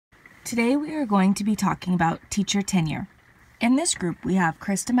Today we are going to be talking about teacher tenure. In this group we have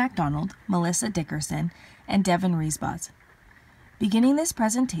Krista MacDonald, Melissa Dickerson, and Devin Riesbaz. Beginning this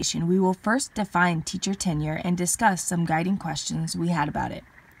presentation, we will first define teacher tenure and discuss some guiding questions we had about it.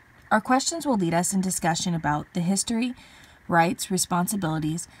 Our questions will lead us in discussion about the history, rights,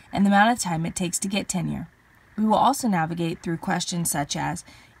 responsibilities, and the amount of time it takes to get tenure. We will also navigate through questions such as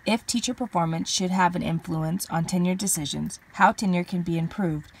if teacher performance should have an influence on tenure decisions, how tenure can be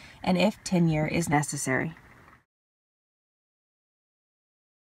improved, and if tenure is necessary.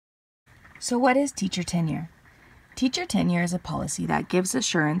 So what is teacher tenure? Teacher tenure is a policy that gives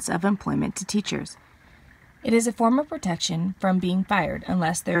assurance of employment to teachers. It is a form of protection from being fired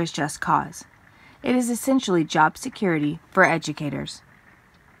unless there is just cause. It is essentially job security for educators.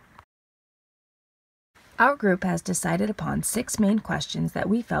 Our group has decided upon 6 main questions that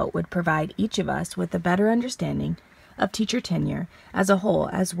we felt would provide each of us with a better understanding of teacher tenure as a whole,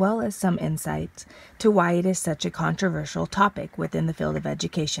 as well as some insights to why it is such a controversial topic within the field of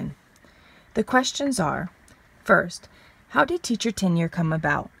education. The questions are, first, how did teacher tenure come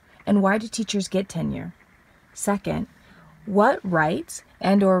about, and why do teachers get tenure? Second, what rights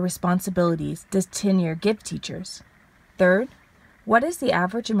and/or responsibilities does tenure give teachers? Third, what is the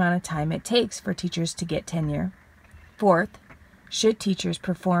average amount of time it takes for teachers to get tenure? Fourth, should teachers'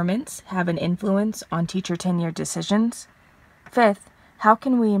 performance have an influence on teacher tenure decisions? Fifth, how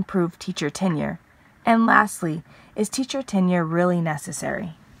can we improve teacher tenure? And lastly, is teacher tenure really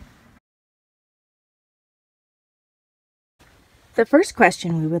necessary? The first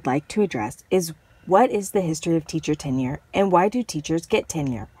question we would like to address is, what is the history of teacher tenure and why do teachers get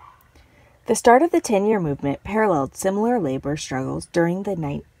tenure? The start of the tenure movement paralleled similar labor struggles during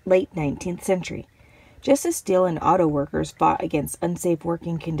the late 19th century. Just as steel and auto workers fought against unsafe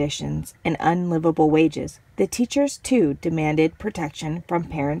working conditions and unlivable wages, the teachers too demanded protection from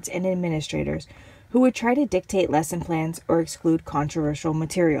parents and administrators who would try to dictate lesson plans or exclude controversial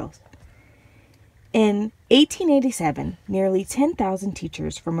materials. In 1887, nearly 10,000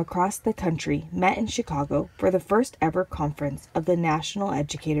 teachers from across the country met in Chicago for the first ever conference of the National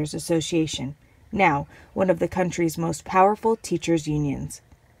Educators Association, now one of the country's most powerful teachers' unions.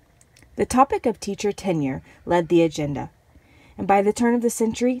 The topic of teacher tenure led the agenda, and by the turn of the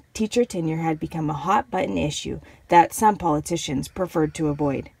century, teacher tenure had become a hot-button issue that some politicians preferred to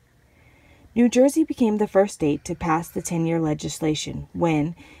avoid. New Jersey became the first state to pass the tenure legislation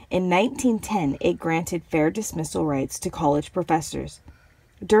when, in 1910, it granted fair dismissal rights to college professors.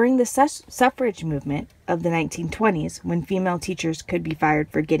 During the suffrage movement of the 1920s, when female teachers could be fired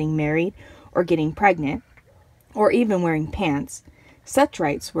for getting married or getting pregnant, or even wearing pants, such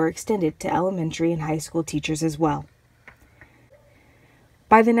rights were extended to elementary and high school teachers as well.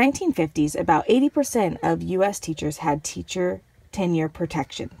 By the 1950s, about 80% of U.S. teachers had teacher tenure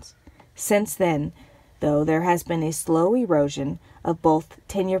protections. Since then, though, there has been a slow erosion of both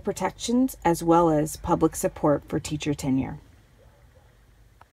tenure protections as well as public support for teacher tenure.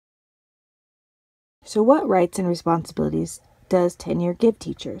 So what rights and responsibilities does tenure give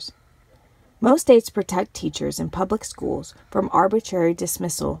teachers? Most states protect teachers in public schools from arbitrary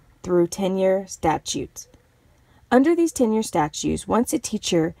dismissal through tenure statutes. Under these tenure statutes, once a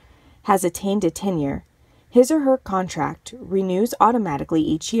teacher has attained a tenure, his or her contract renews automatically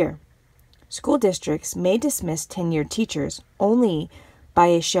each year. School districts may dismiss tenured teachers only by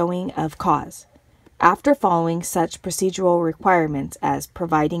a showing of cause, after following such procedural requirements as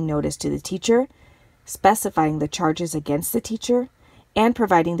providing notice to the teacher, specifying the charges against the teacher, and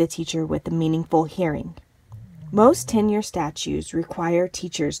providing the teacher with a meaningful hearing. Most tenure statutes require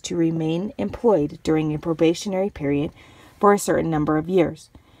teachers to remain employed during a probationary period for a certain number of years.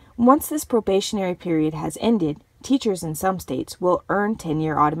 Once this probationary period has ended, teachers in some states will earn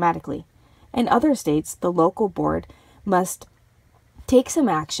tenure automatically. In other states, the local board must take some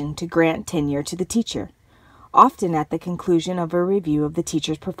action to grant tenure to the teacher, often at the conclusion of a review of the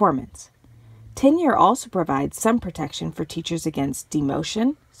teacher's performance. Tenure also provides some protection for teachers against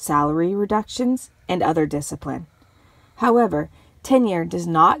demotion, salary reductions, and other discipline. However, tenure does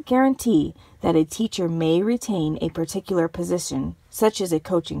not guarantee that a teacher may retain a particular position, such as a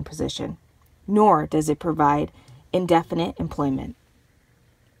coaching position, nor does it provide indefinite employment.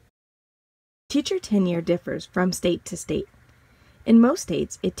 Teacher tenure differs from state to state. In most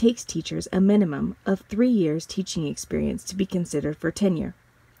states, it takes teachers a minimum of 3 years teaching experience to be considered for tenure.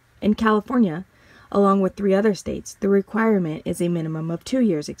 In California, along with 3 other states, the requirement is a minimum of 2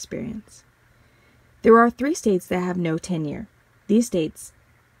 years experience. There are 3 states that have no tenure. These states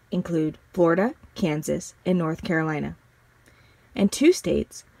include Florida, Kansas, and North Carolina. And 2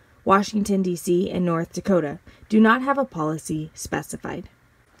 states, Washington, D.C., and North Dakota, do not have a policy specified.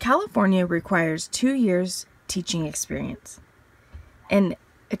 California requires 2 years teaching experience, and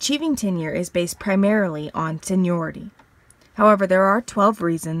achieving tenure is based primarily on seniority. However, there are 12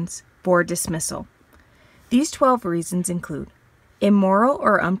 reasons for dismissal. These 12 reasons include immoral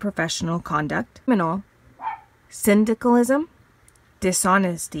or unprofessional conduct, criminal, syndicalism,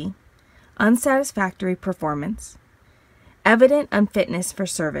 dishonesty, unsatisfactory performance, evident unfitness for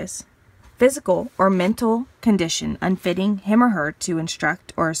service, physical or mental condition unfitting him or her to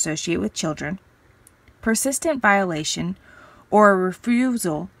instruct or associate with children, persistent violation or a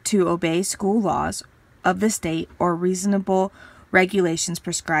refusal to obey school laws of the state or reasonable regulations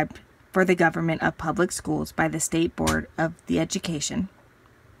prescribed for the government of public schools by the State Board of the Education,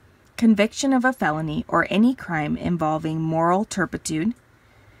 conviction of a felony or any crime involving moral turpitude,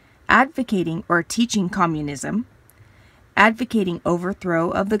 advocating or teaching communism, advocating overthrow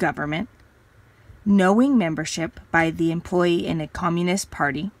of the government, knowing membership by the employee in a communist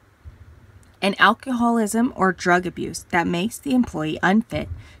party, and alcoholism or drug abuse that makes the employee unfit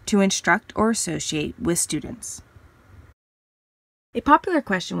to instruct or associate with students. A popular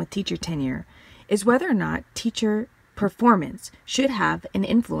question with teacher tenure is whether or not teacher performance should have an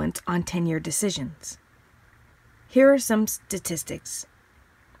influence on tenure decisions. Here are some statistics.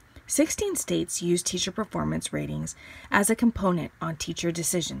 16 states use teacher performance ratings as a component on teacher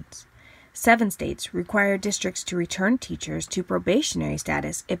decisions. 7 states require districts to return teachers to probationary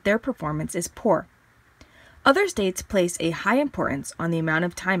status if their performance is poor. Other states place a high importance on the amount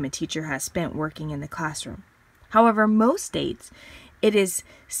of time a teacher has spent working in the classroom. However, most states, it is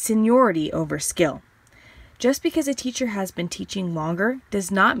seniority over skill. Just because a teacher has been teaching longer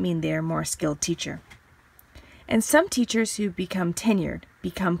does not mean they are a more skilled teacher. And some teachers who become tenured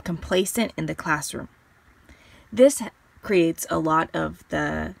become complacent in the classroom. This creates a lot of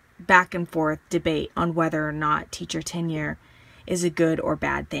the back and forth debate on whether or not teacher tenure is a good or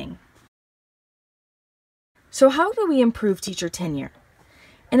bad thing. So how do we improve teacher tenure?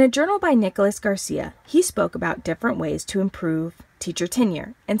 In a journal by Nicholas Garcia, he spoke about different ways to improve teacher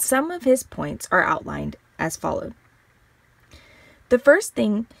tenure, and some of his points are outlined as followed. The first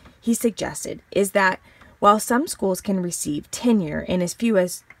thing he suggested is that while some schools can receive tenure in as few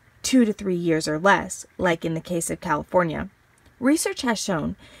as 2 to 3 years or less, like in the case of California, research has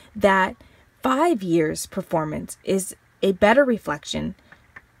shown that 5 years performance is a better reflection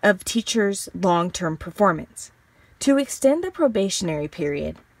of teachers' long-term performance. To extend the probationary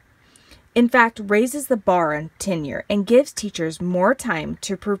period, in fact, raises the bar on tenure and gives teachers more time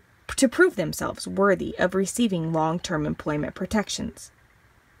to prove themselves worthy of receiving long-term employment protections.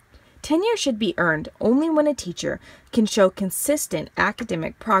 Tenure should be earned only when a teacher can show consistent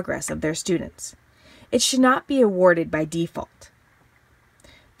academic progress of their students. It should not be awarded by default.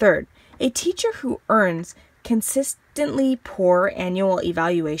 Third, a teacher who earns consistently poor annual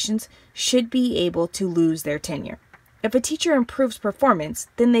evaluations should be able to lose their tenure. If a teacher improves performance,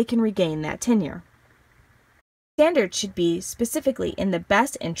 then they can regain that tenure. Standards should be specifically in the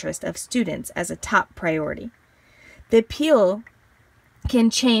best interest of students as a top priority. The appeal can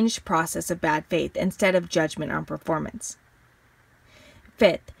change the process of bad faith instead of judgment on performance.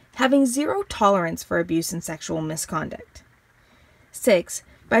 Fifth, having zero tolerance for abuse and sexual misconduct. 6,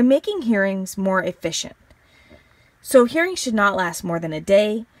 by making hearings more efficient. So hearings should not last more than a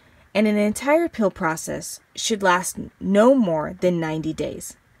day, and an entire appeal process should last no more than 90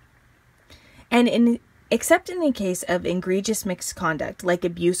 days. And except in the case of egregious misconduct like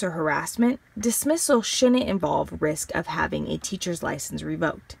abuse or harassment, dismissal shouldn't involve risk of having a teacher's license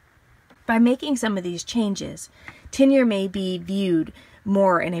revoked. By making some of these changes, tenure may be viewed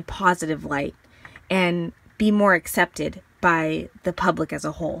more in a positive light and be more accepted by the public as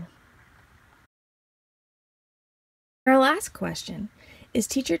a whole. Our last question, is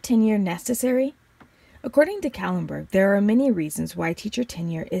teacher tenure necessary? According to Kallenberg, there are many reasons why teacher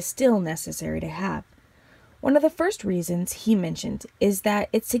tenure is still necessary to have. One of the first reasons he mentioned is that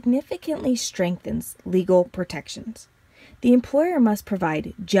it significantly strengthens legal protections. The employer must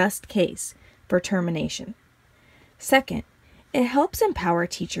provide just case for termination. Second, it helps empower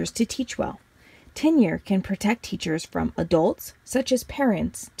teachers to teach well. Tenure can protect teachers from adults, such as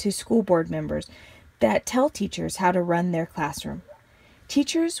parents, to school board members that tell teachers how to run their classroom.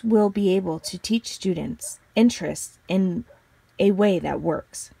 Teachers will be able to teach students interests in a way that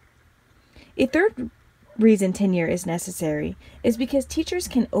works. A third reason tenure is necessary is because teachers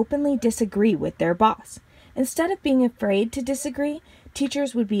can openly disagree with their boss. Instead of being afraid to disagree,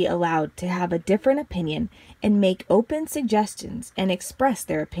 teachers would be allowed to have a different opinion and make open suggestions and express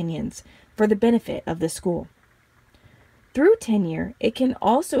their opinions for the benefit of the school. Through tenure, it can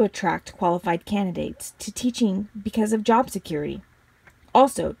also attract qualified candidates to teaching because of job security.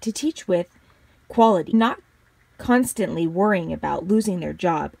 Also, to teach with quality, not constantly worrying about losing their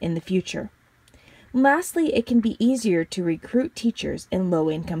job in the future. Lastly, it can be easier to recruit teachers in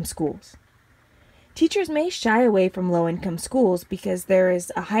low-income schools. Teachers may shy away from low-income schools because there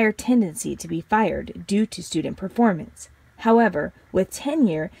is a higher tendency to be fired due to student performance. However, with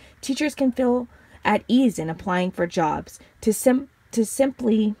tenure, teachers can feel at ease in applying for jobs to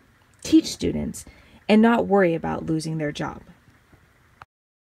simply teach students and not worry about losing their job.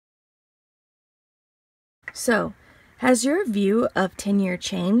 So, has your view of tenure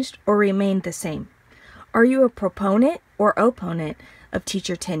changed or remained the same? Are you a proponent or opponent of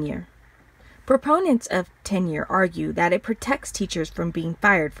teacher tenure? Proponents of tenure argue that it protects teachers from being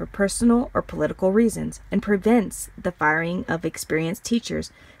fired for personal or political reasons and prevents the firing of experienced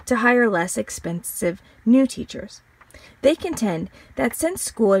teachers to hire less expensive new teachers. They contend that since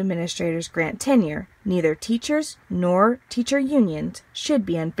school administrators grant tenure, neither teachers nor teacher unions should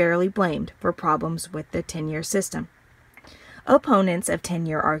be unfairly blamed for problems with the tenure system. Opponents of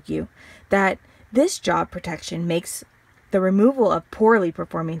tenure argue that this job protection makes the removal of poorly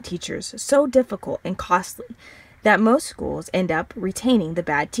performing teachers so difficult and costly that most schools end up retaining the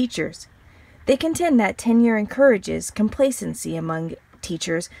bad teachers. They contend that tenure encourages complacency among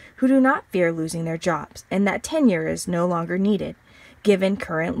teachers who do not fear losing their jobs, and that tenure is no longer needed, given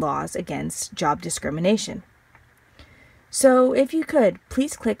current laws against job discrimination. So, if you could,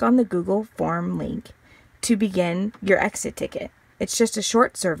 please click on the Google form link to begin your exit ticket. It's just a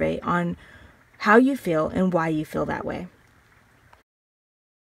short survey on how you feel and why you feel that way.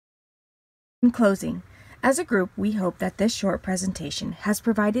 In closing, as a group, we hope that this short presentation has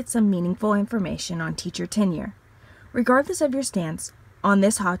provided some meaningful information on teacher tenure. Regardless of your stance on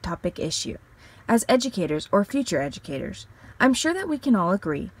this hot topic issue, as educators or future educators, I'm sure that we can all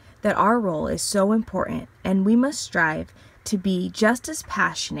agree that our role is so important and we must strive to be just as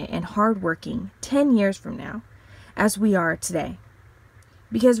passionate and hardworking 10 years from now as we are today.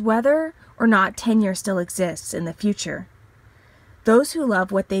 Because whether or not tenure still exists in the future, those who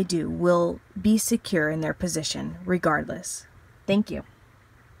love what they do will be secure in their position regardless. Thank you.